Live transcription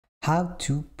how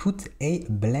to put a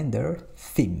Blender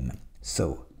theme.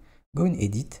 So go in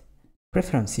Edit,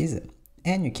 Preferences,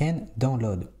 and you can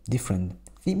download different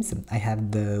themes. I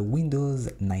have the Windows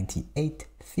 98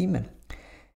 theme,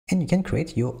 and you can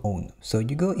create your own. So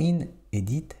you go in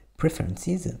Edit,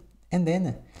 Preferences, and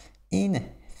then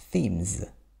in Themes.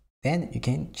 Then you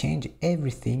can change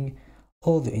everything,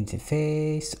 all the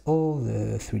interface, all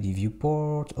the 3D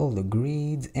viewport, all the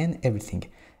grids and everything.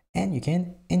 And you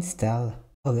can install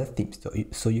other themes.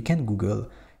 So you can Google.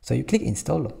 So you click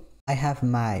install. I have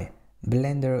my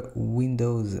Blender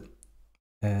Windows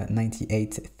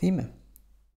 98 theme.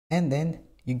 And then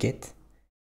you get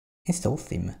install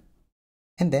theme.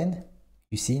 And then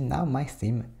you see now my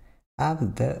theme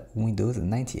have the Windows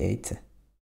 98.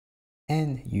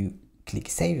 And you click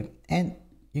save and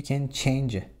you can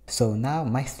change. So now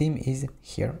my theme is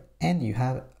here, and you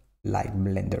have like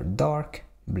Blender Dark,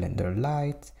 Blender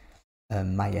Light,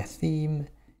 Maya theme,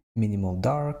 Minimal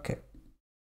Dark,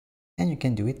 and you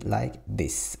can do it like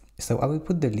this. So I will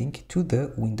put the link to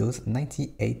the Windows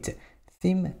 98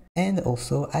 theme, and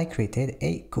also I created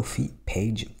a Ko-fi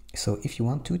page. So if you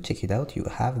want to check it out, you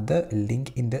have the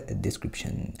link in the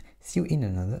description. See you in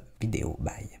another video.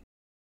 Bye.